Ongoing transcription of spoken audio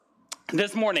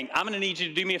This morning, I'm going to need you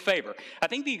to do me a favor. I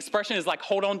think the expression is like,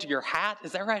 hold on to your hat.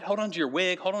 Is that right? Hold on to your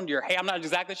wig. Hold on to your hair. I'm not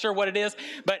exactly sure what it is,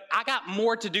 but I got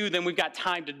more to do than we've got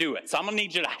time to do it. So I'm going to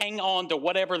need you to hang on to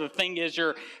whatever the thing is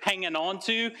you're hanging on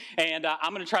to, and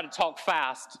I'm going to try to talk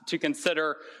fast to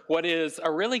consider what is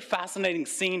a really fascinating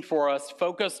scene for us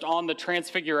focused on the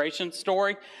Transfiguration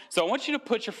story. So I want you to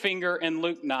put your finger in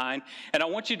Luke 9, and I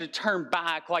want you to turn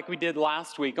back like we did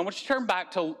last week. I want you to turn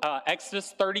back to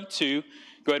Exodus 32.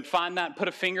 Go ahead and find that and put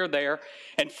a finger there.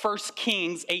 And 1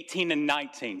 Kings 18 and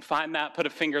 19. Find that, put a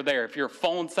finger there. If you're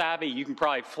phone savvy, you can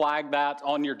probably flag that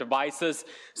on your devices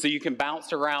so you can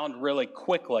bounce around really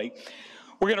quickly.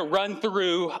 We're going to run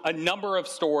through a number of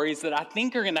stories that I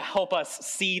think are going to help us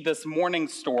see this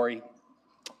morning's story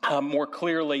more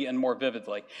clearly and more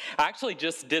vividly. I actually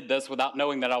just did this without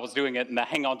knowing that I was doing it in the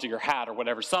hang on to your hat or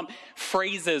whatever. Some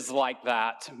phrases like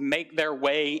that make their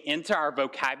way into our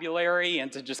vocabulary,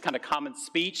 into just kind of common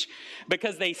speech,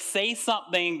 because they say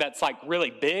something that's like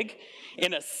really big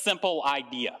in a simple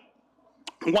idea.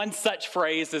 One such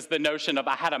phrase is the notion of,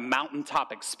 I had a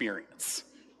mountaintop experience.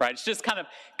 Right? It's just kind of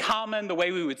common the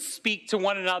way we would speak to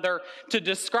one another to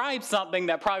describe something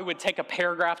that probably would take a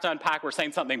paragraph to unpack. We're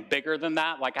saying something bigger than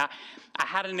that. Like I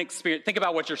had an experience. Think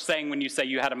about what you're saying when you say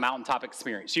you had a mountaintop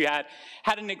experience. You had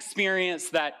an experience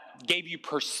that gave you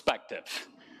perspective,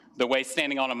 the way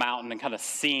standing on a mountain and kind of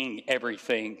seeing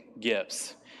everything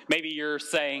gives. Maybe you're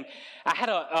saying, I had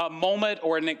a moment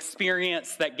or an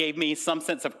experience that gave me some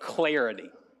sense of clarity.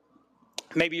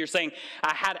 Maybe you're saying,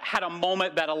 I had a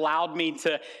moment that allowed me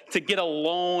to get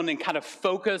alone and kind of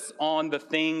focus on the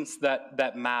things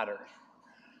that matter,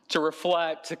 to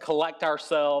reflect, to collect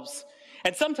ourselves,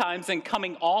 and sometimes in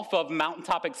coming off of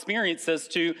mountaintop experiences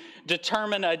to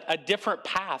determine a different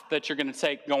path that you're going to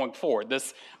take going forward.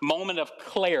 This moment of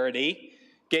clarity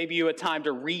gave you a time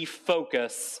to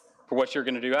refocus for what you're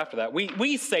going to do after that.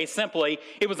 We say simply,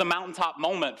 it was a mountaintop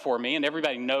moment for me, and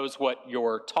everybody knows what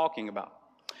you're talking about.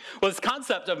 Well, this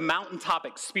concept of mountaintop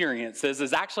experiences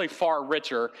is actually far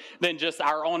richer than just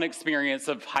our own experience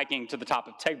of hiking to the top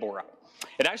of Table Rock.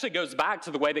 It actually goes back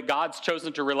to the way that God's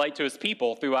chosen to relate to his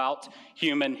people throughout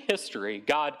human history.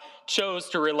 God chose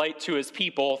to relate to his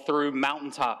people through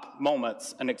mountaintop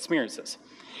moments and experiences.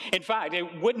 In fact,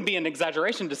 it wouldn't be an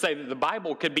exaggeration to say that the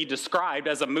Bible could be described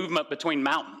as a movement between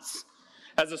mountains,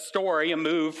 as a story, a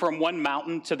move from one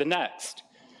mountain to the next.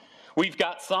 We've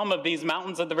got some of these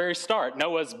mountains at the very start.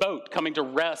 Noah's boat coming to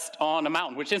rest on a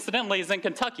mountain, which incidentally is in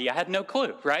Kentucky. I had no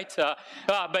clue, right?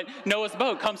 But Noah's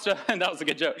boat comes to, and that was a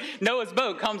good joke. Noah's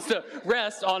boat comes to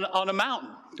rest on a mountain.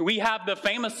 We have the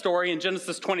famous story in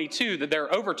Genesis 22 that there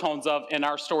are overtones of in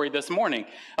our story this morning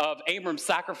of Abram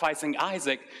sacrificing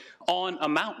Isaac on a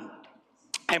mountain.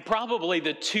 And probably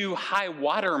the two high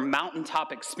water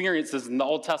mountaintop experiences in the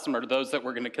Old Testament are those that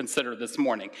we're going to consider this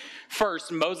morning.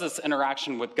 First, Moses'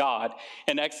 interaction with God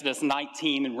in Exodus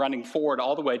 19 and running forward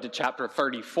all the way to chapter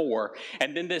 34.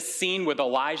 And then this scene with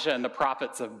Elijah and the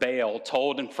prophets of Baal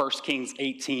told in 1 Kings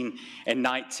 18 and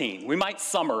 19. We might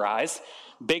summarize,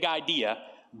 big idea,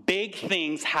 big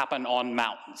things happen on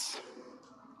mountains.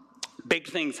 Big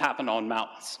things happen on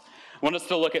mountains. I want us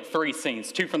to look at three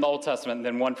scenes, two from the Old Testament and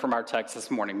then one from our text this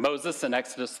morning. Moses in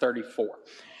Exodus 34.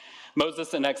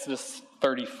 Moses in Exodus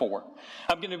 34.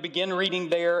 I'm going to begin reading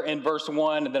there in verse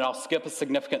 1, and then I'll skip a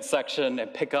significant section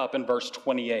and pick up in verse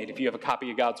 28. If you have a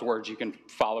copy of God's word, you can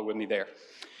follow with me there.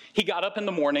 He got up in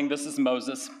the morning, this is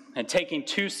Moses, and taking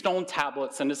 2 stone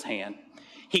tablets in his hand,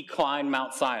 he climbed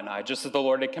Mount Sinai, just as the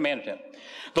Lord had commanded him.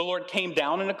 The Lord came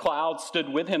down in a cloud, stood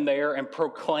with him there, and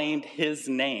proclaimed his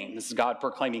name. This is God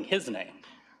proclaiming his name,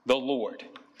 the Lord.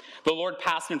 The Lord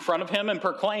passed in front of him and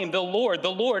proclaimed, the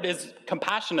Lord is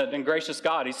compassionate and gracious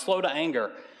God. He's slow to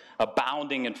anger,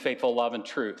 abounding in faithful love and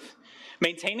truth,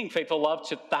 maintaining faithful love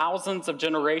to thousands of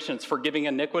generations, forgiving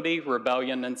iniquity,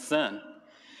 rebellion, and sin.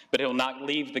 But he'll not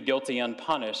leave the guilty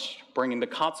unpunished, bringing the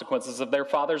consequences of their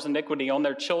father's iniquity on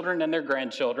their children and their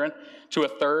grandchildren to a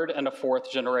third and a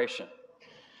fourth generation.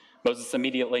 Moses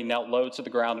immediately knelt low to the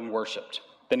ground and worshipped.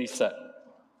 Then he said,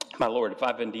 my Lord, if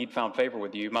I've indeed found favor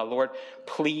with you, my Lord,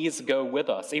 please go with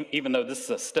us, even though this is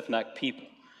a stiff-necked people.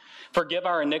 Forgive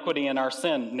our iniquity and our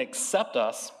sin and accept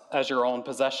us as your own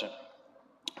possession.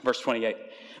 Verse 28,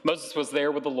 Moses was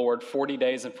there with the Lord 40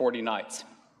 days and 40 nights.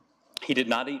 He did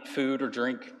not eat food or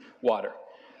drink water.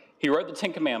 He wrote the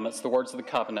 10 Commandments, the words of the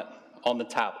covenant, on the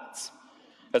tablets.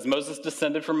 As Moses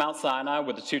descended from Mount Sinai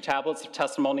with the 2 tablets of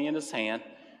testimony in his hand,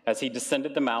 as he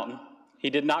descended the mountain, he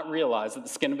did not realize that the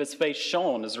skin of his face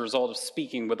shone as a result of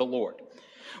speaking with the Lord.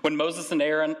 When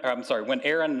Aaron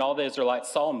and all the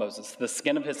Israelites saw Moses, the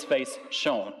skin of his face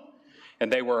shone,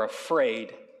 and they were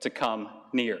afraid to come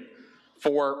near.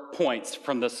 4 points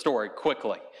from this story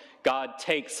quickly. God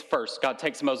takes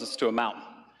Moses to a mountain.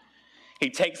 He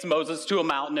takes Moses to a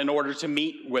mountain in order to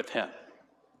meet with him.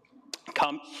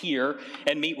 Come here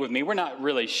and meet with me. We're not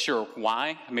really sure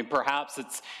why. I mean, perhaps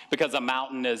it's because a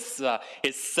mountain is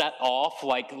set off,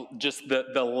 like just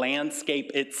the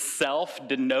landscape itself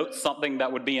denotes something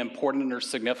that would be important or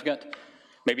significant.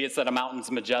 Maybe it's that a mountain's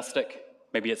majestic.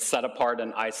 Maybe it's set apart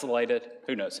and isolated.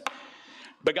 Who knows?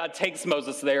 But God takes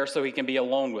Moses there so he can be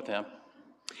alone with him.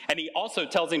 And he also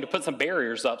tells him to put some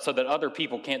barriers up so that other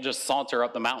people can't just saunter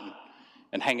up the mountain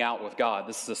and hang out with God.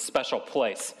 This is a special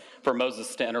place for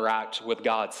Moses to interact with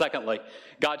God. Secondly,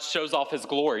 God shows off his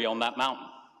glory on that mountain.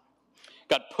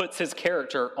 God puts his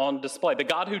character on display. The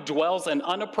God who dwells in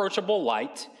unapproachable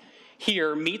light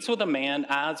here meets with a man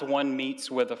as one meets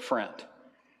with a friend.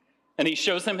 And he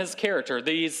shows him his character.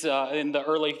 These, in the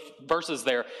early verses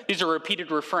there, these are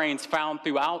repeated refrains found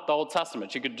throughout the Old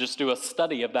Testament. You could just do a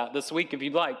study of that this week if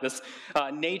you'd like. This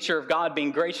nature of God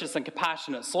being gracious and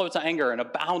compassionate, slow to anger, and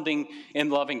abounding in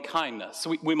loving kindness.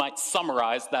 We might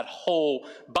summarize that whole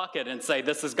bucket and say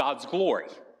this is God's glory.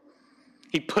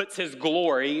 He puts his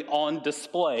glory on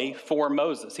display for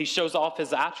Moses. He shows off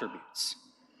his attributes.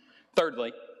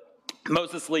 Thirdly,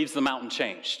 Moses leaves the mountain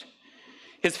changed.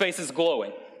 His face is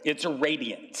glowing. It's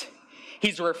radiant.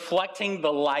 He's reflecting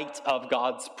the light of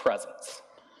God's presence,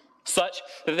 such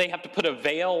that they have to put a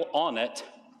veil on it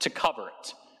to cover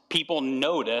it. People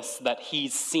notice that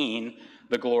he's seen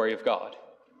the glory of God.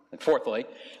 And fourthly,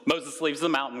 Moses leaves the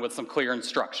mountain with some clear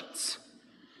instructions,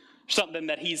 something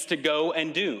that he's to go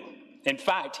and do. In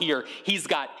fact, here, he's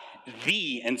got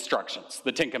the instructions,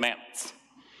 the Ten Commandments.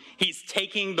 He's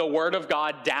taking the word of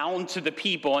God down to the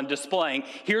people and displaying,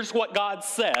 here's what God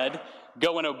said,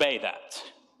 go and obey that.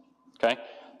 Okay?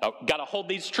 Now, got to hold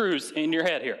these truths in your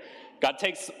head here. God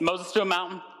takes Moses to a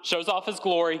mountain, shows off his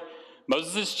glory,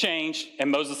 Moses is changed,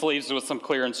 and Moses leaves with some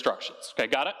clear instructions. Okay,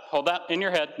 got it? Hold that in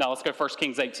your head. Now let's go to 1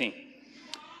 Kings 18.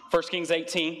 1 Kings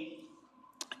 18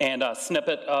 and a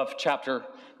snippet of chapter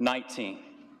 19.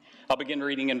 I'll begin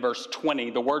reading in verse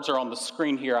 20. The words are on the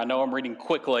screen here. I know I'm reading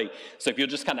quickly, so if you'll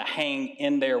just kind of hang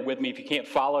in there with me. If you can't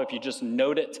follow, if you just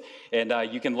note it, and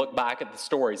you can look back at the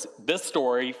stories. This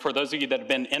story, for those of you that have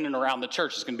been in and around the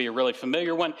church, is going to be a really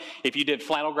familiar one. If you did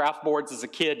flannel graph boards as a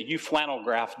kid, you flannel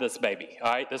graphed this baby. All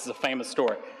right, this is a famous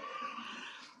story.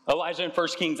 Elijah in 1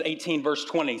 Kings 18, verse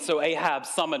 20. So Ahab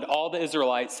summoned all the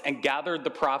Israelites and gathered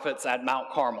the prophets at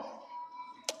Mount Carmel.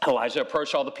 Elijah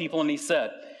approached all the people and he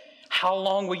said, how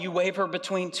long will you waver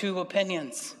between two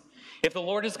opinions? If the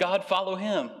Lord is God, follow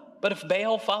him. But if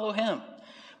Baal, follow him.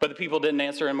 But the people didn't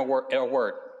answer him a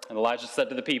word. And Elijah said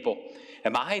to the people,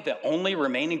 am I the only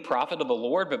remaining prophet of the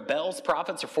Lord, but Baal's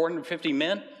prophets are 450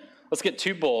 men? Let's get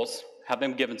 2 bulls, have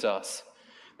them given to us.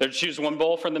 They're to choose 1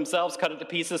 bull for themselves, cut it to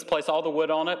pieces, place all the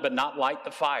wood on it, but not light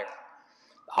the fire.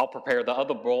 I'll prepare the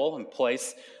other bull and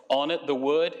place on it the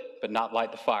wood, but not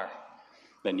light the fire.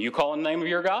 Then you call in the name of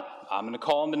your God. I'm going to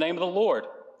call in the name of the Lord.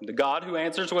 The God who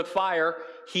answers with fire,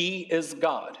 he is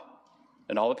God.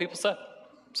 And all the people said,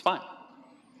 it's fine.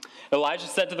 Elijah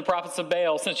said to the prophets of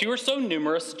Baal, since you are so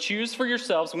numerous, choose for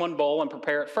yourselves 1 bull and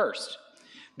prepare it first.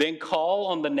 Then call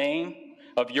on the name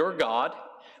of your God,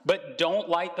 but don't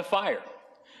light the fire.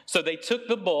 So they took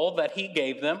the bull that he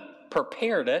gave them,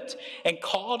 prepared it, and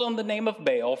called on the name of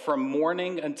Baal from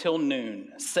morning until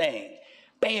noon, saying,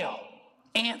 Baal,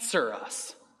 answer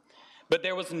us. But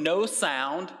there was no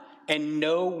sound, and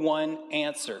no one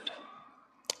answered.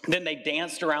 Then they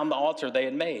danced around the altar they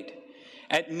had made.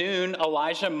 At noon,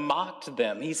 Elijah mocked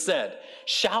them. He said,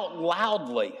 shout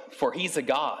loudly, for he's a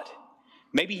god.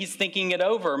 Maybe he's thinking it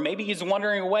over. Maybe he's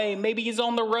wandering away. Maybe he's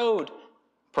on the road.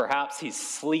 Perhaps he's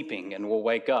sleeping and will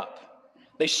wake up.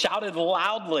 They shouted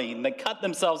loudly, and they cut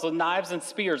themselves with knives and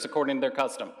spears according to their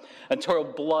custom, until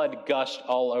blood gushed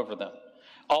all over them.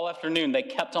 All afternoon, they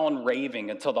kept on raving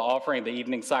until the offering of the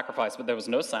evening sacrifice, but there was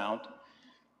no sound,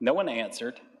 no one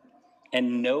answered,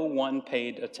 and no one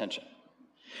paid attention.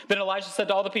 Then Elijah said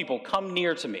to all the people, come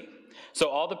near to me. So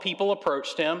all the people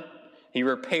approached him. He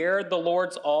repaired the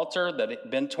Lord's altar that had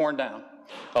been torn down.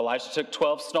 Elijah took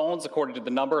 12 stones according to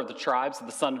the number of the tribes of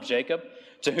the son of Jacob,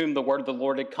 to whom the word of the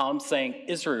Lord had come, saying,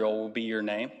 Israel will be your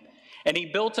name. And he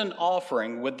built an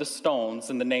offering with the stones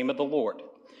in the name of the Lord.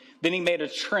 Then he made a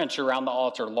trench around the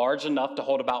altar, large enough to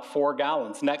hold about 4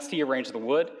 gallons. Next, he arranged the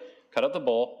wood, cut up the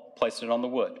bull, placed it on the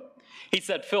wood. He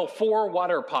said, fill 4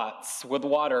 water pots with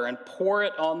water and pour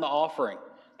it on the offering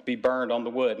to be burned on the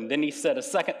wood. And then he said a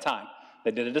second time. They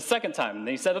did it a second time. And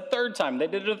then he said a third time. They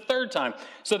did it a third time,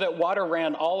 so that water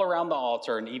ran all around the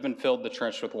altar and even filled the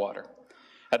trench with water.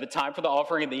 At the time for the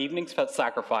offering of the evening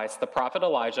sacrifice, the prophet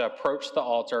Elijah approached the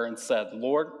altar and said,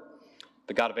 Lord,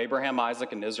 the God of Abraham,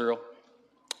 Isaac, and Israel,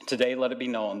 today let it be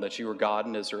known that you are God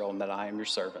in Israel and that I am your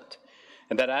servant.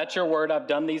 And that at your word I've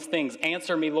done these things.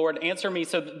 Answer me, Lord, answer me,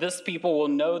 so that this people will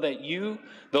know that you,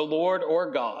 the Lord or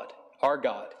God, are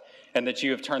God, and that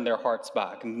you have turned their hearts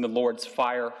back. And the Lord's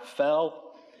fire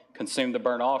fell, consumed the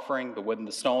burnt offering, the wood and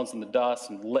the stones and the dust,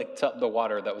 and licked up the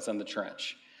water that was in the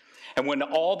trench. And when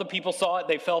all the people saw it,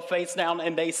 they fell face down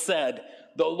and they said,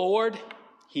 the Lord,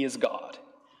 he is God.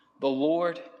 The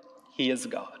Lord, he is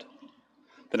God.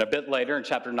 Then a bit later in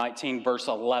chapter 19, verse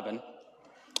 11,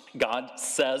 God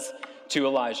says to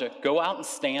Elijah, go out and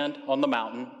stand on the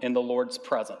mountain in the Lord's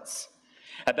presence.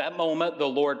 At that moment, the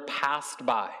Lord passed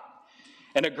by,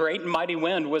 and a great and mighty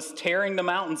wind was tearing the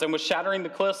mountains and was shattering the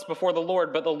cliffs before the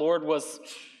Lord, but the Lord was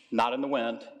not in the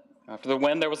wind. After the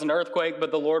wind, there was an earthquake,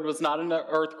 but the Lord was not in the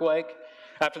earthquake.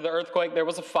 After the earthquake, there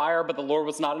was a fire, but the Lord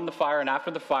was not in the fire. And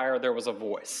after the fire, there was a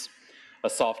voice, a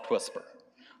soft whisper.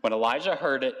 When Elijah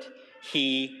heard it,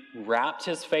 he wrapped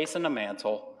his face in a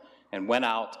mantle and went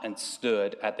out and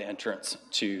stood at the entrance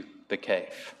to the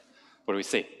cave. What do we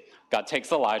see? God takes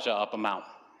Elijah up a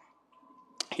mountain.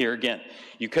 Here again,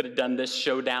 you could have done this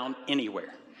showdown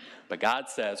anywhere, but God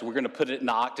says we're going to put it in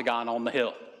the octagon on the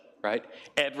hill. Right?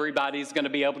 Everybody's going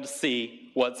to be able to see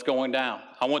what's going down.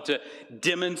 I want to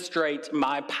demonstrate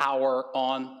my power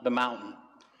on the mountain.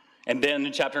 And then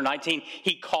in chapter 19,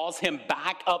 he calls him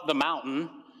back up the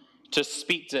mountain to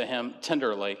speak to him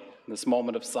tenderly in this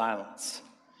moment of silence.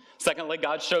 Secondly,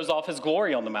 God shows off his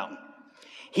glory on the mountain.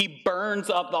 He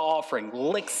burns up the offering,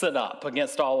 licks it up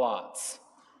against all odds.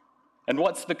 And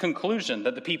what's the conclusion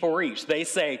that the people reach? They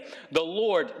say, the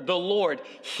Lord,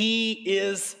 he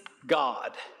is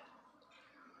God.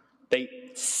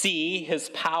 They see his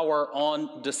power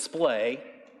on display,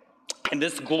 and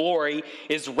this glory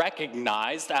is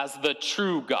recognized as the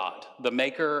true God, the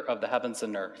maker of the heavens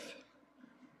and earth.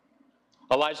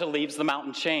 Elijah leaves the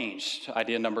mountain changed,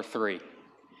 idea number 3.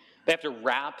 They have to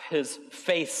wrap his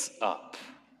face up.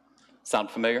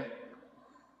 Sound familiar?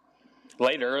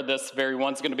 Later, this very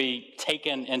one's going to be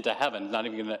taken into heaven, not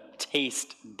even going to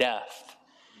taste death.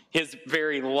 His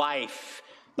very life,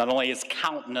 not only his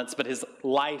countenance, but his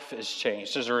life is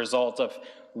changed as a result of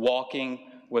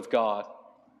walking with God.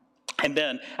 And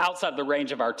then, outside the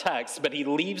range of our text, but he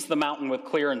leaves the mountain with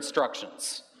clear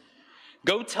instructions.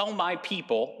 Go tell my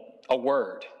people a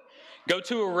word. Go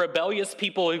to a rebellious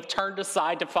people who've turned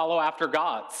aside to follow after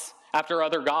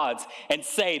other gods, and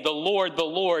say, the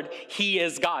Lord, he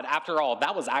is God. After all,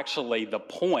 that was actually the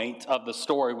point of the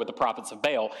story with the prophets of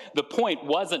Baal. The point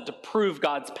wasn't to prove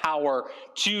God's power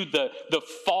to the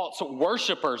false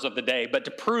worshipers of the day, but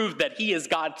to prove that he is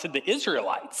God to the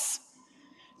Israelites.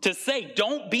 To say,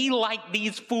 don't be like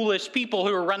these foolish people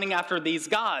who are running after these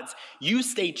gods. You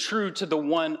stay true to the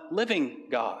one living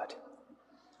God.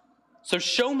 So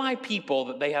show my people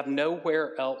that they have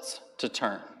nowhere else to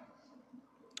turn.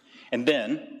 And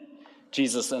then,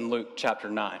 Jesus in Luke chapter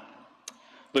 9.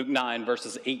 Luke 9,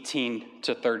 verses 18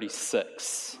 to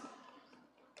 36.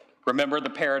 Remember the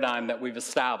paradigm that we've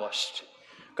established.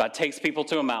 God takes people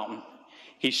to a mountain.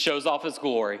 He shows off his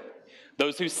glory.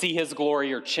 Those who see his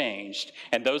glory are changed,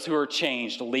 and those who are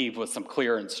changed leave with some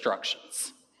clear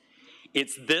instructions.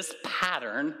 It's this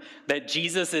pattern that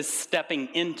Jesus is stepping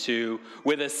into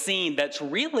with a scene that's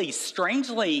really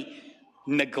strangely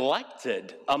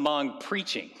neglected among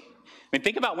preaching. I mean,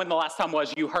 think about when the last time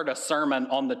was you heard a sermon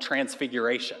on the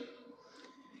Transfiguration.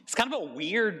 It's kind of a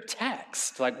weird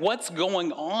text. Like, what's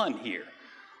going on here?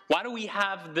 Why do we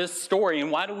have this story, and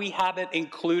why do we have it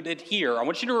included here? I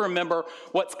want you to remember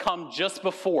what's come just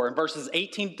before in verses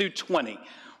 18 through 20.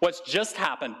 What's just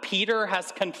happened? Peter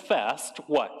has confessed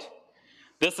what?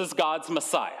 This is God's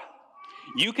Messiah.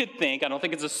 You could think, I don't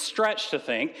think it's a stretch to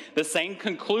think, the same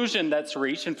conclusion that's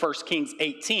reached in 1 Kings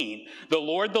 18. The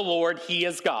Lord, he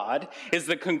is God, is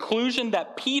the conclusion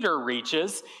that Peter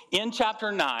reaches in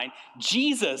chapter 9.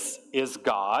 Jesus is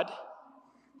God.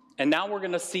 And now we're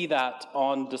going to see that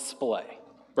on display.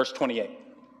 Verse 28.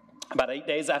 About 8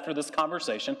 days after this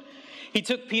conversation, he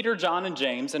took Peter, John, and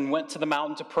James and went to the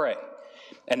mountain to pray.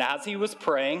 And as he was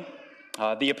praying,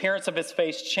 the appearance of his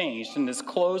face changed, and his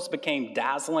clothes became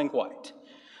dazzling white.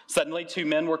 Suddenly, 2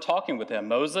 men were talking with him,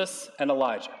 Moses and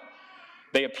Elijah.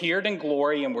 They appeared in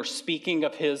glory and were speaking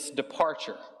of his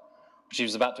departure, which he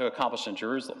was about to accomplish in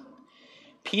Jerusalem.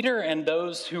 Peter and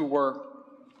those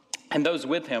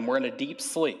with him were in a deep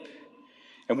sleep.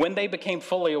 And when they became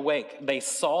fully awake, they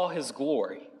saw his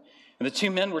glory And the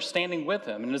two men were standing with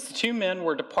him. And as the two men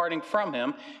were departing from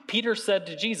him, Peter said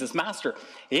to Jesus, Master,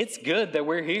 it's good that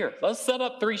we're here. Let's set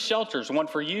up 3 shelters, one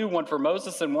for you, one for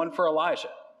Moses, and one for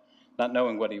Elijah. Not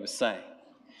knowing what he was saying.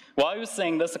 While he was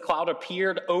saying this, a cloud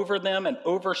appeared over them and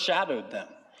overshadowed them.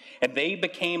 And they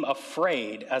became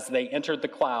afraid as they entered the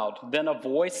cloud. Then a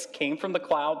voice came from the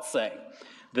cloud saying,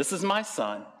 This is my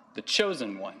son, the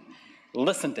chosen one.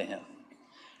 Listen to him.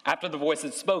 After the voice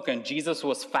had spoken, Jesus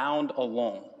was found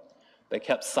alone. They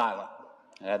kept silent,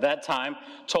 and at that time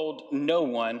told no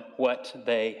one what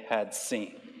they had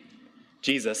seen.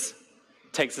 Jesus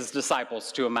takes his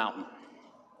disciples to a mountain.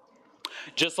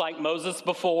 Just like Moses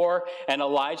before and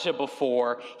Elijah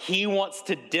before, he wants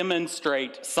to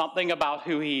demonstrate something about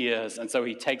who he is, and so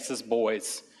he takes his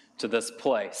boys to this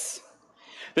place.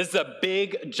 This is a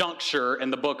big juncture in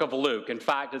the book of Luke. In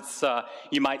fact, it's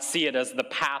you might see it as the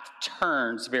path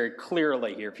turns very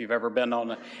clearly here. If you've ever been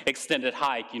on an extended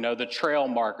hike, you know the trail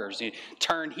markers. You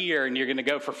turn here and you're going to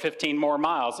go for 15 more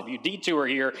miles. If you detour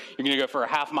here, you're going to go for a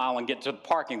half mile and get to the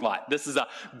parking lot. This is a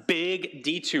big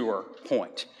detour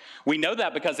point. We know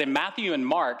that because in Matthew and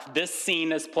Mark, this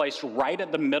scene is placed right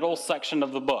at the middle section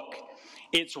of the book.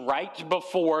 It's right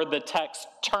before the text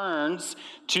turns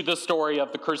to the story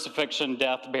of the crucifixion,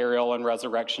 death, burial, and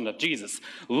resurrection of Jesus.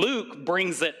 Luke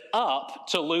brings it up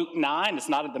to Luke 9. It's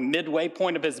not at the midway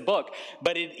point of his book,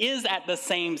 but it is at the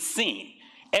same scene.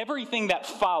 Everything that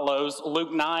follows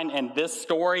Luke 9 and this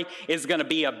story is going to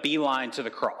be a beeline to the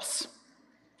cross.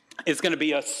 It's going to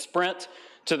be a sprint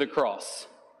to the cross.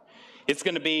 It's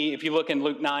going to be, if you look in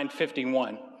Luke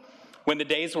 9:51, when the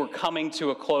days were coming to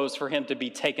a close for him to be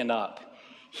taken up,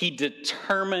 he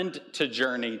determined to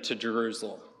journey to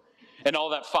Jerusalem. And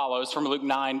all that follows from Luke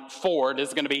 9 forward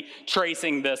is going to be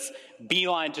tracing this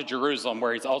beeline to Jerusalem,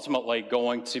 where he's ultimately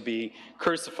going to be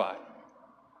crucified.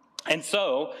 And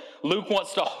so Luke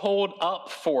wants to hold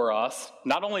up for us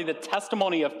not only the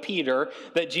testimony of Peter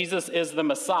that Jesus is the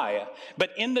Messiah,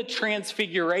 but in the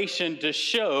transfiguration to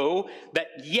show that,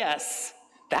 yes,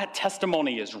 that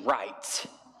testimony is right.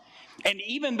 And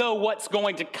even though what's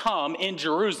going to come in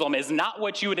Jerusalem is not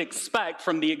what you would expect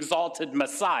from the exalted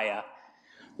Messiah,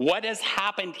 what has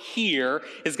happened here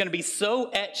is going to be so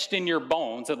etched in your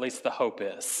bones, at least the hope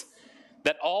is,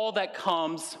 that all that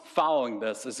comes following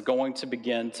this is going to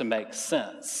begin to make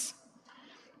sense.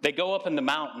 They go up in the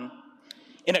mountain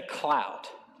in a cloud,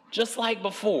 just like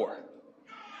before.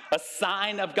 A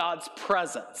sign of God's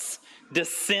presence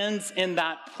descends in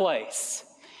that place.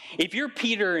 If you're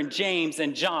Peter and James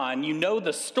and John, you know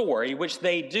the story, which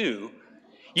they do.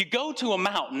 You go to a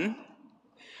mountain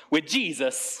with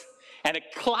Jesus, and a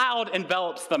cloud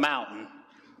envelops the mountain.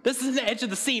 This is an edge of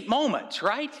the seat moment,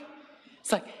 right?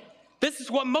 It's like, this is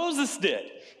what Moses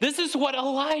did. This is what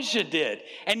Elijah did.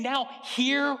 And now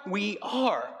here we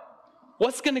are.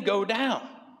 What's going to go down?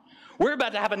 We're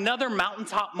about to have another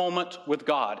mountaintop moment with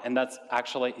God, and that's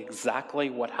actually exactly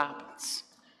what happens.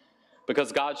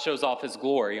 Because God shows off his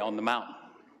glory on the mountain.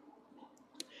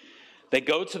 They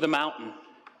go to the mountain,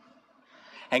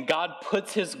 and God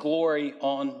puts his glory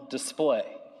on display.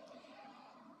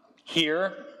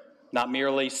 Here, not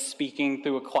merely speaking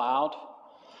through a cloud,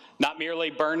 not merely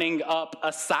burning up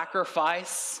a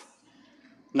sacrifice,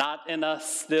 not in a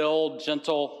still,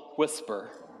 gentle whisper,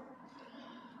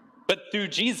 but through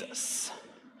Jesus,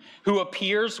 who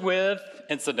appears with,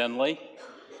 incidentally,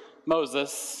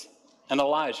 Moses and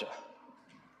Elijah.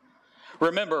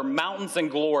 Remember, mountains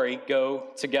and glory go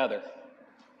together.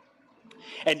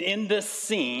 And in this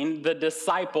scene, the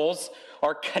disciples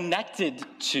are connected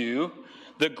to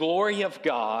the glory of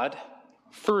God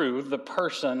through the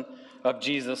person of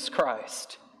Jesus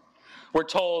Christ. We're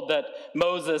told that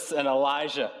Moses and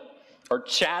Elijah are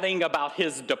chatting about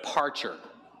his departure,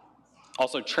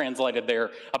 also translated there,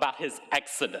 about his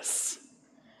exodus.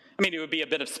 I mean, it would be a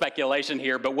bit of speculation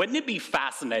here, but wouldn't it be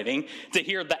fascinating to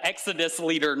hear the Exodus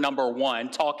leader number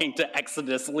 1 talking to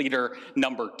Exodus leader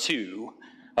number 2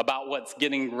 about what's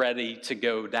getting ready to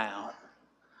go down?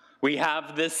 We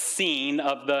have this scene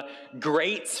of the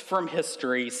greats from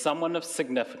history, someone of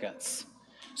significance,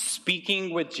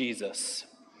 speaking with Jesus,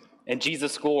 and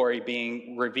Jesus' glory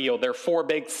being revealed. There are 4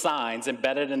 big signs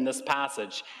embedded in this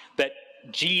passage that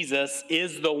Jesus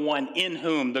is the one in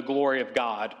whom the glory of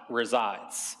God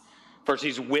resides. First,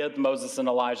 he's with Moses and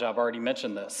Elijah. I've already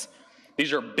mentioned this.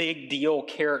 These are big deal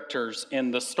characters in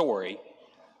the story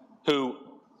who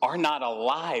are not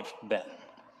alive then.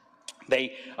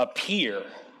 They appear,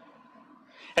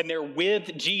 and they're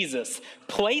with Jesus,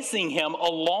 placing him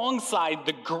alongside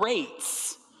the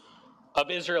greats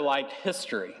of Israelite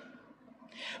history.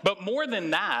 But more than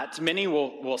that, many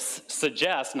will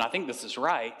suggest, and I think this is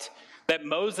right, that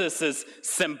Moses is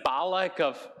symbolic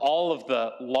of all of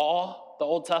the law, the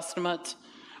Old Testament.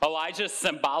 Elijah is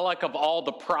symbolic of all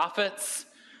the prophets.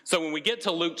 So when we get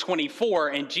to Luke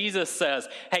 24 and Jesus says,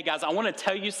 hey guys, I want to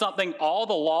tell you something. All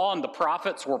the law and the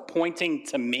prophets were pointing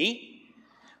to me.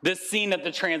 This scene at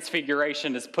the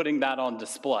Transfiguration is putting that on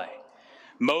display.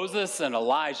 Moses and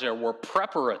Elijah were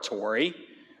preparatory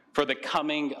for the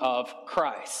coming of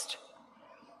Christ.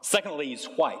 Secondly, he's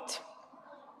white.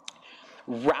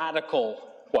 Radical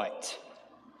white.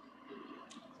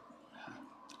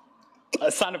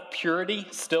 A sign of purity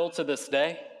still to this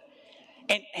day.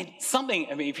 And something,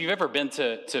 I mean, if you've ever been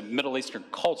to Middle Eastern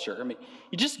culture, I mean,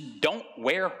 you just don't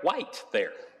wear white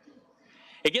there.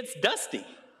 It gets dusty. It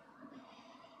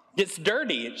gets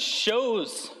dirty. It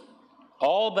shows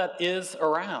all that is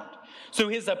around. So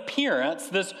his appearance,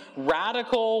 this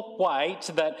radical white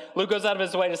that Luke goes out of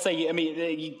his way to say, I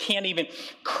mean, you can't even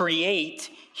create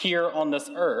here on this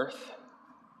earth,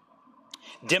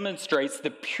 demonstrates the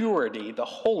purity, the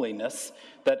holiness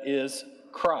that is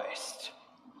Christ.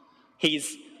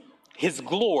 His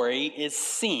glory is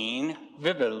seen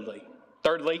vividly.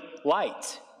 Thirdly,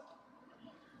 light.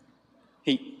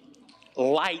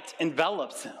 Light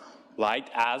envelops him. Light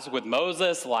as with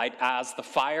Moses, light as the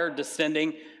fire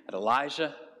descending at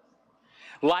Elijah.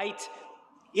 Light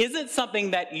isn't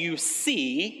something that you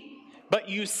see, but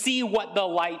you see what the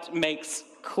light makes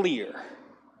clear.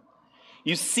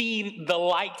 You see the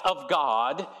light of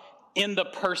God in the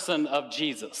person of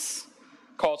Jesus.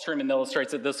 Carl Trueman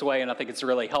illustrates it this way, and I think it's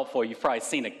really helpful. You've probably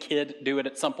seen a kid do it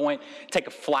at some point. Take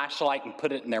a flashlight and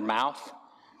put it in their mouth,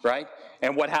 right?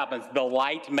 And what happens? The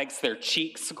light makes their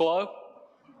cheeks glow.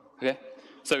 Okay?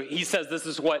 So he says this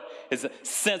is what is a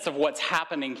sense of what's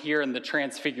happening here in the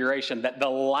Transfiguration, that the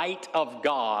light of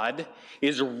God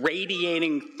is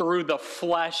radiating through the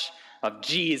flesh of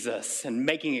Jesus and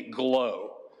making it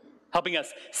glow, helping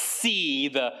us see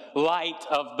the light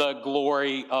of the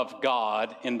glory of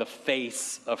God in the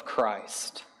face of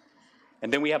Christ.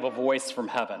 And then we have a voice from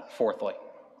heaven, fourthly,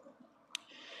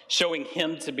 showing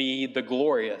him to be the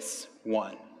glorious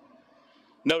one.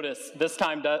 Notice, this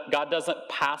time God doesn't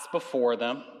pass before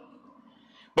them,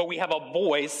 but we have a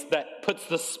voice that puts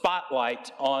the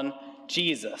spotlight on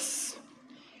Jesus.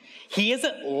 He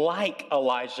isn't like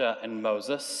Elijah and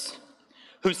Moses,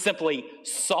 who simply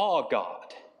saw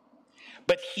God,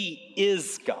 but he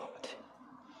is God.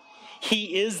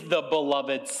 He is the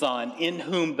beloved Son in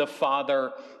whom the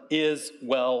Father is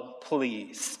well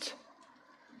pleased.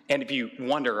 And if you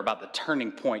wonder about the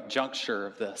turning point juncture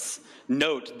of this,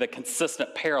 note the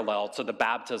consistent parallel to the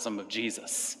baptism of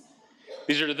Jesus.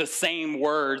 These are the same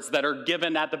words that are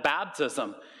given at the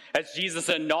baptism. As Jesus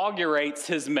inaugurates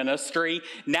his ministry,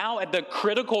 now at the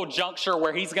critical juncture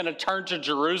where he's going to turn to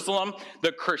Jerusalem,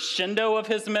 the crescendo of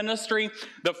his ministry,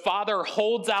 the Father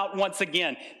holds out once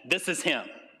again, this is him.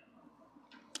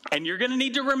 And you're going to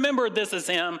need to remember this is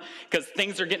him because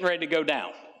things are getting ready to go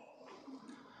down.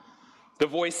 The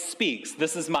voice speaks,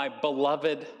 this is my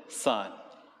beloved Son.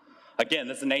 Again,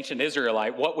 this is an ancient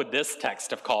Israelite. What would this text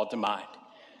have called to mind?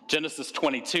 Genesis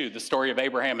 22, the story of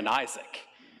Abraham and Isaac.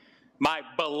 My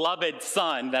beloved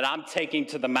son that I'm taking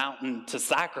to the mountain to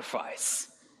sacrifice.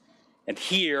 And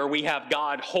here we have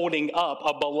God holding up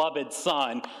a beloved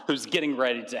son who's getting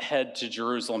ready to head to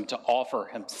Jerusalem to offer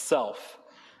himself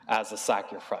as a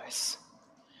sacrifice.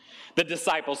 The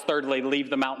disciples, thirdly,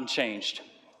 leave the mountain changed.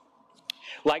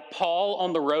 Like Paul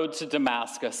on the road to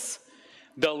Damascus,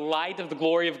 the light of the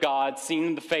glory of God seen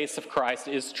in the face of Christ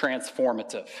is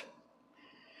transformative.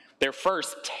 They're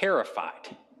first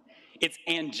terrified. It's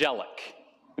angelic.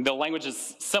 The language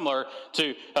is similar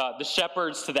to the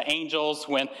shepherds, to the angels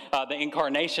when the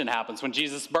incarnation happens, when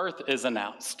Jesus' birth is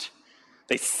announced.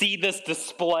 They see this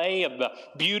display of the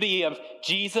beauty of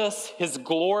Jesus, his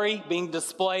glory being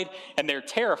displayed, and they're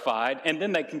terrified. And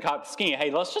then they concoct a scheme.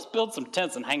 Hey, let's just build some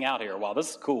tents and hang out here a while. This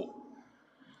is cool.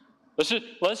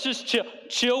 Let's just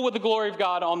chill with the glory of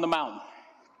God on the mountain.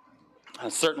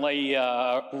 Certainly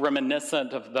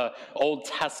reminiscent of the Old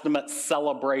Testament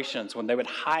celebrations when they would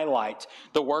highlight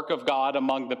the work of God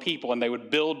among the people, and they would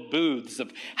build booths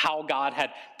of how God had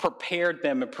prepared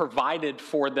them and provided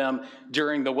for them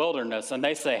during the wilderness. And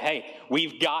they say, hey,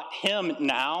 we've got him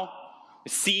now.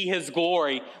 See his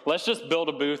glory. Let's just build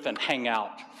a booth and hang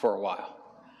out for a while.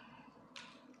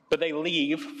 But they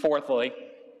leave, fourthly,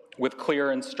 with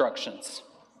clear instructions.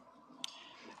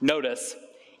 Notice,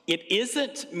 it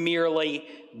isn't merely,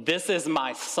 this is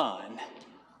my son,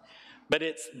 but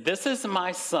it's, this is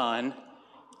my son,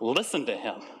 listen to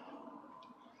him.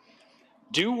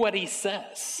 Do what he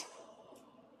says.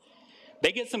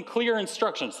 They get some clear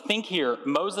instructions. Think here,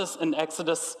 Moses in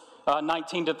Exodus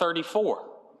 19 to 34.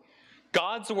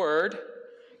 God's word,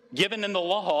 given in the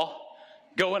law,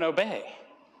 go and obey.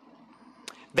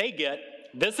 They get,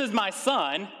 this is my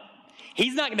son.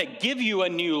 He's not going to give you a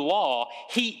new law.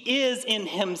 He is in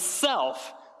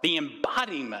himself the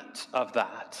embodiment of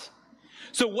that.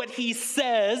 So what he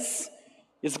says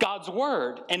is God's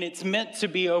word, and it's meant to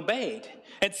be obeyed.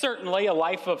 And certainly a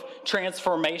life of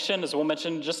transformation, as we'll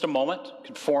mention in just a moment,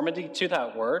 conformity to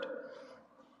that word.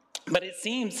 But it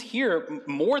seems here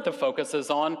more the focus is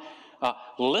on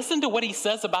listen to what he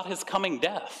says about his coming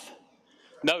death.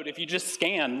 Note, if you just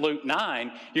scan Luke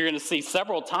 9, you're going to see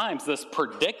several times this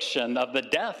prediction of the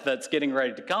death that's getting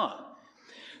ready to come.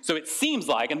 So it seems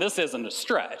like, and this isn't a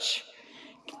stretch,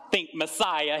 think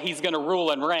Messiah, he's going to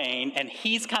rule and reign, and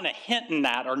he's kind of hinting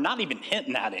at, or not even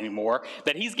hinting at anymore,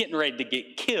 that he's getting ready to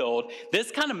get killed.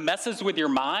 This kind of messes with your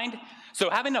mind.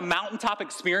 So having a mountaintop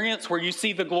experience where you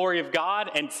see the glory of God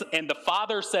and the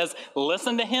Father says,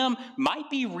 listen to him,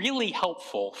 might be really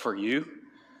helpful for you.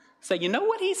 Say, you know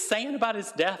what he's saying about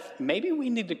his death? Maybe we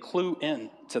need to clue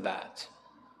in to that.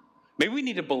 Maybe we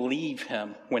need to believe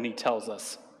him when he tells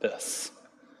us this.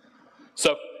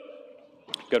 So,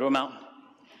 go to a mountain.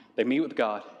 They meet with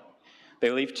God.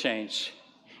 They leave changed,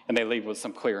 and they leave with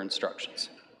some clear instructions.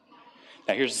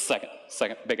 Now, here's the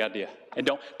second big idea. And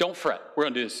don't fret. We're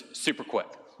going to do this super quick.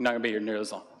 You're not going to be here near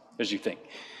as long as you think.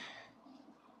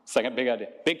 Second big idea.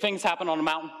 Big things happen on a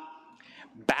mountain.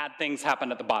 Bad things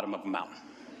happen at the bottom of a mountain.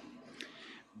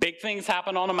 Big things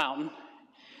happen on a mountain.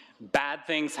 Bad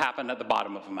things happen at the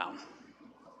bottom of a mountain.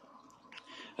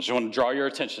 I just want to draw your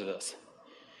attention to this.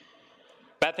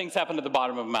 Bad things happen at the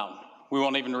bottom of a mountain. We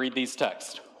won't even read these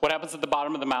texts. What happens at the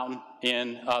bottom of the mountain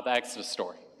in the Exodus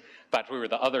story? In fact, we were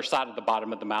the other side of the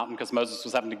bottom of the mountain because Moses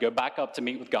was having to go back up to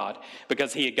meet with God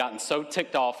because he had gotten so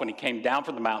ticked off when he came down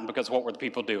from the mountain because what were the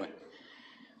people doing?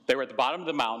 They were at the bottom of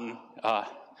the mountain.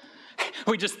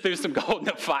 We just threw some gold in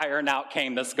the fire, and out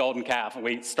came this golden calf, and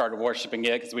we started worshiping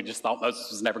it because we just thought Moses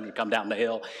was never going to come down the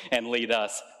hill and lead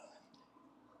us.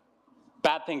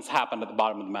 Bad things happened at the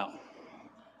bottom of the mountain.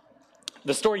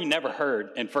 The story you never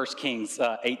heard in 1 Kings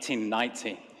 18 and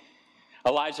 19.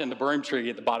 Elijah and the broom tree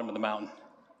at the bottom of the mountain.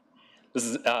 This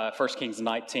is 1 Kings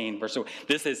 19, verse 2.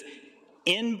 This is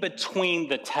in between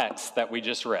the text that we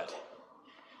just read.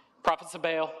 Prophets of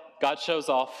Baal, God shows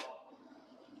off.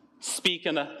 Speak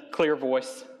in a clear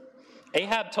voice.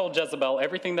 Ahab told Jezebel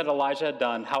everything that Elijah had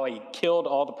done, how he killed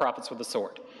all the prophets with the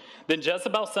sword. Then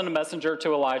Jezebel sent a messenger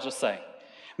to Elijah saying,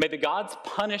 may the gods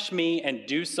punish me and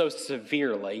do so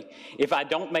severely if I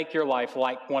don't make your life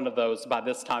like one of those by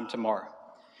this time tomorrow.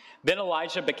 Then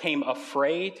Elijah became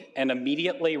afraid and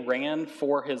immediately ran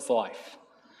for his life.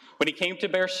 When he came to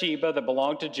Beersheba that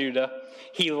belonged to Judah,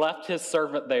 he left his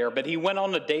servant there, but he went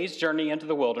on a day's journey into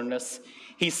the wilderness.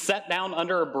 He sat down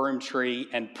under a broom tree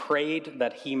and prayed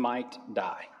that he might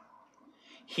die.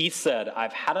 He said,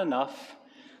 I've had enough.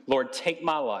 Lord, take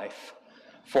my life,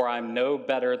 for I'm no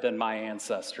better than my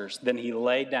ancestors. Then he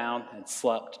lay down and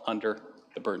slept under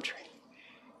the broom tree.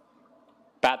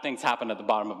 Bad things happen at the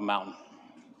bottom of a mountain.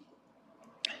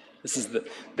 This is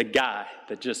the guy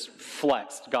that just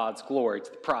flexed God's glory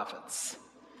to the prophets,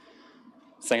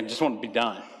 saying, I just want to be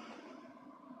done.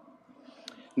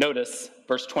 Notice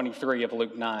verse 23 of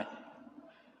Luke 9.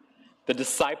 The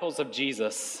disciples of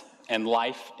Jesus and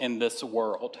life in this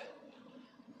world.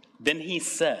 Then he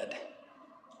said,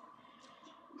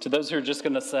 to those who are just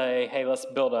going to say, hey, let's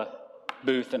build a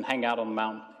booth and hang out on the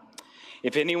mountain.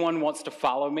 If anyone wants to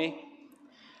follow me,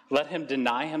 let him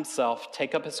deny himself,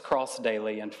 take up his cross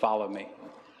daily, and follow me.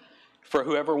 For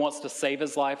whoever wants to save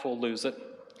his life will lose it.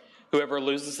 Whoever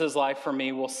loses his life for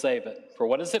me will save it. For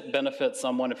what does it benefit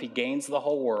someone if he gains the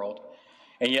whole world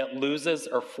and yet loses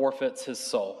or forfeits his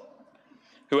soul?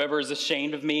 Whoever is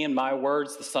ashamed of me and my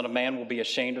words, the Son of Man will be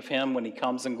ashamed of him when he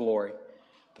comes in glory,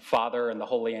 the Father and the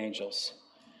holy angels.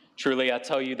 Truly, I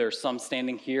tell you, there are some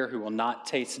standing here who will not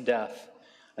taste death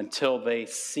until they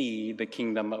see the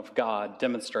kingdom of God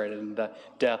demonstrated in the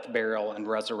death, burial, and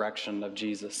resurrection of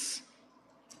Jesus.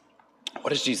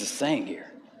 What is Jesus saying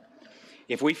here?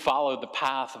 If we follow the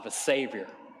path of a Savior,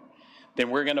 then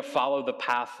we're going to follow the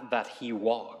path that he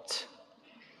walked.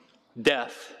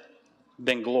 Death,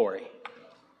 then glory.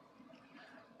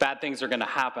 Bad things are going to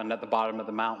happen at the bottom of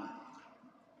the mountain.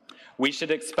 We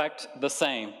should expect the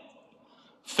same.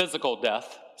 Physical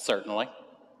death, certainly.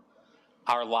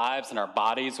 Our lives and our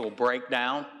bodies will break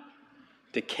down,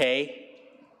 decay.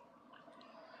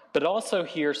 But also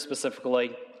here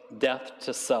specifically, death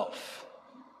to self.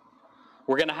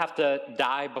 We're going to have to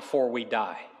die before we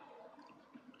die.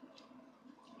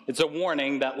 It's a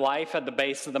warning that life at the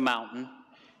base of the mountain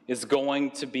is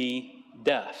going to be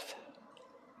death.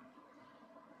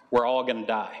 We're all going to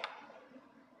die.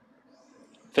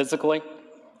 Physically,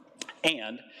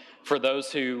 and for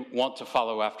those who want to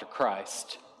follow after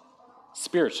Christ,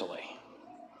 spiritually.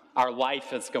 Our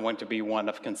life is going to be one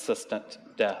of consistent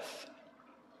death.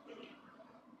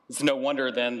 It's no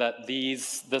wonder then that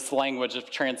this language of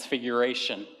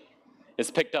transfiguration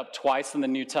is picked up twice in the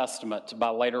New Testament by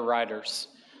later writers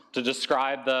to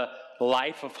describe the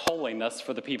life of holiness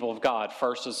for the people of God.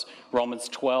 First is Romans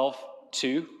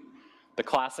 12:2, the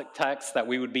classic text that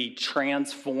we would be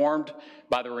transformed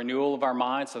by the renewal of our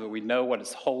minds so that we know what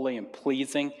is holy and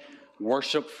pleasing,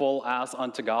 worshipful as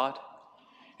unto God.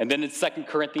 And then in 2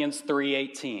 Corinthians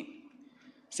 3:18,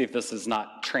 see if this is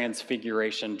not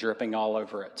transfiguration dripping all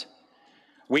over it.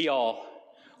 We all,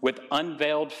 with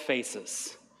unveiled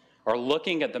faces, are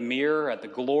looking at the mirror at the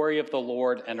glory of the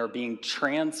Lord and are being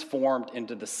transformed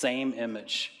into the same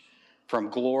image from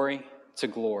glory to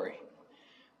glory.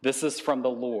 This is from the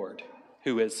Lord,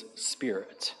 who is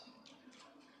Spirit.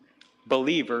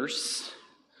 Believers,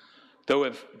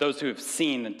 those who have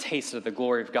seen and tasted the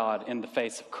glory of God in the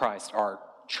face of Christ, are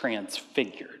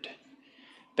transfigured.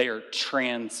 They are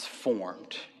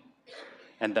transformed.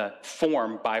 And the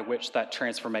form by which that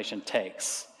transformation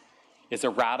takes is a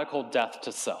radical death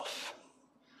to self,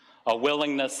 a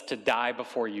willingness to die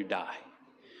before you die,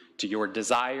 to your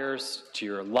desires, to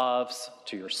your loves,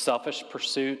 to your selfish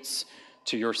pursuits,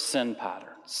 to your sin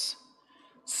patterns,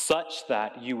 such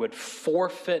that you would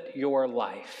forfeit your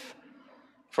life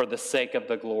for the sake of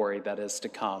the glory that is to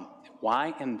come.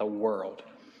 Why in the world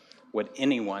would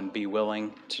anyone be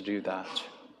willing to do that?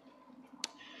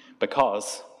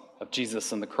 Because of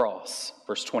Jesus and the cross.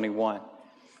 Verse 21,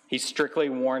 he strictly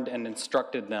warned and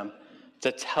instructed them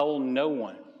to tell no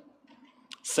one,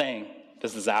 saying,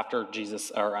 this is after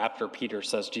Peter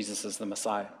says Jesus is the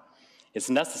Messiah. It's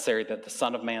necessary that the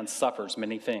Son of Man suffers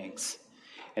many things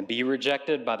and be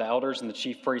rejected by the elders and the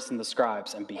chief priests and the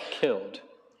scribes and be killed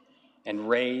and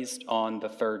raised on the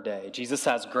third day. Jesus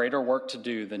has greater work to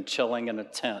do than chilling in a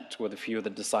tent with a few of the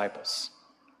disciples.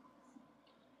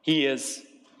 He is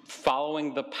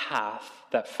following the path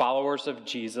that followers of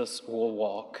Jesus will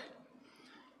walk.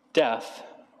 Death,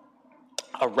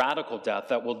 a radical death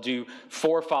that will do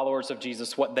for followers of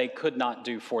Jesus what they could not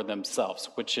do for themselves,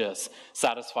 which is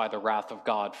satisfy the wrath of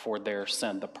God for their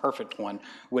sin. The perfect one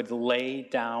would lay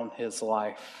down his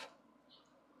life.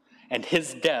 And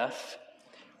his death,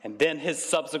 and then his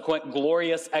subsequent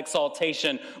glorious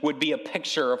exaltation, would be a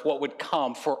picture of what would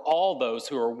come for all those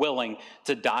who are willing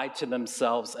to die to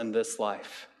themselves in this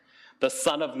life. The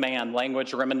Son of Man,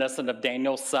 language reminiscent of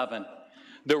Daniel 7,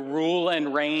 the rule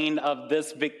and reign of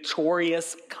this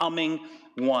victorious coming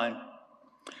one,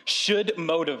 should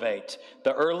motivate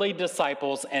the early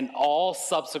disciples and all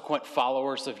subsequent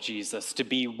followers of Jesus to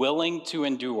be willing to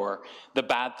endure the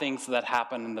bad things that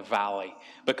happen in the valley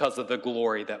because of the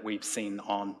glory that we've seen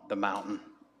on the mountain.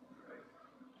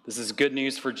 This is good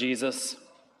news for Jesus.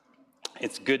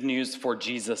 It's good news for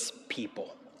Jesus'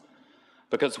 people.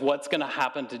 Because what's going to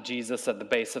happen to Jesus at the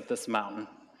base of this mountain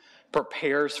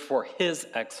prepares for his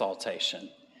exaltation,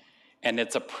 and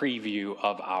it's a preview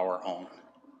of our own.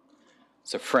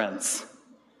 So friends,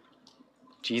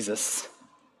 Jesus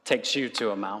takes you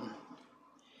to a mountain.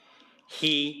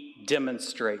 He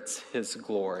demonstrates his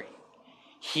glory.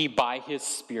 He, by his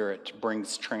Spirit,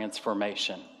 brings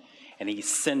transformation, and he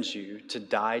sends you to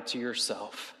die to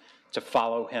yourself, to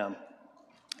follow him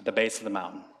at the base of the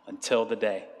mountain until the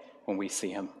day when we see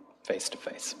him face to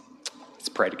face. Let's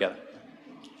pray together.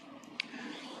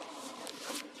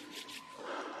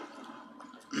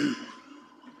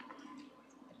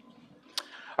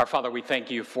 Our Father, we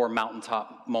thank you for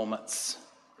mountaintop moments.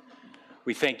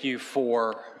 We thank you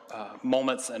for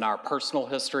moments in our personal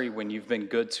history when you've been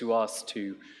good to us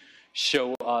to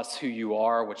show us who you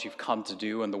are, what you've come to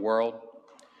do in the world.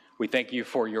 We thank you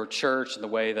for your church and the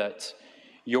way that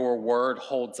your word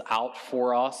holds out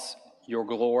for us your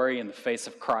glory in the face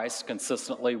of Christ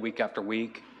consistently week after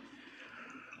week.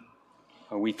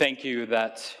 We thank you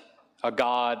that a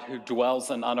God who dwells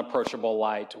in unapproachable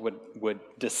light would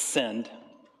descend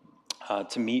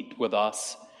to meet with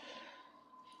us,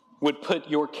 would put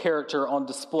your character on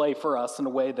display for us in a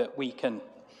way that we can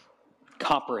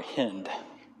comprehend,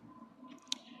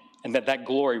 and that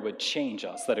glory would change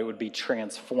us, that it would be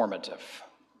transformative.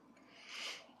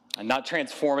 And not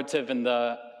transformative in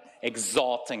the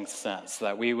exalting sense,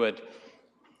 that we would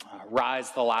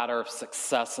rise the ladder of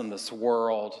success in this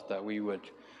world, that we would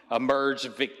emerge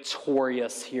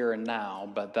victorious here and now,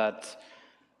 but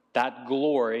that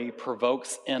glory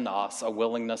provokes in us a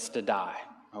willingness to die,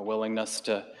 a willingness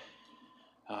to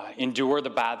endure the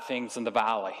bad things in the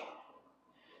valley,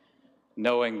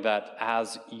 knowing that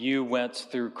as you went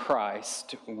through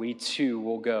Christ, we too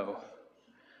will go,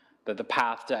 that the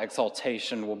path to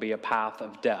exaltation will be a path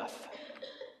of death.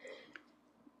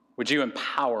 Would you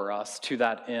empower us to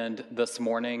that end this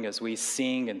morning as we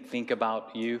sing and think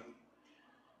about you?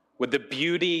 Would the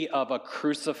beauty of a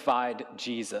crucified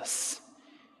Jesus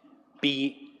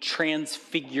be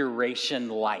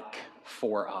transfiguration-like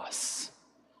for us?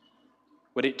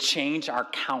 Would it change our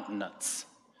countenance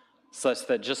such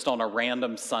that just on a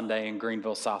random Sunday in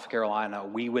Greenville, South Carolina,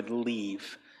 we would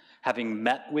leave having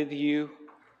met with you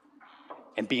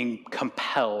and being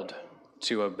compelled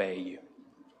to obey you?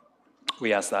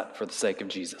 We ask that for the sake of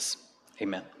Jesus.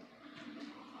 Amen.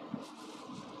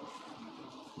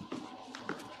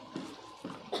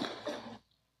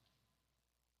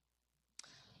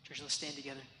 Church, let's stand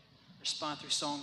together, respond through song.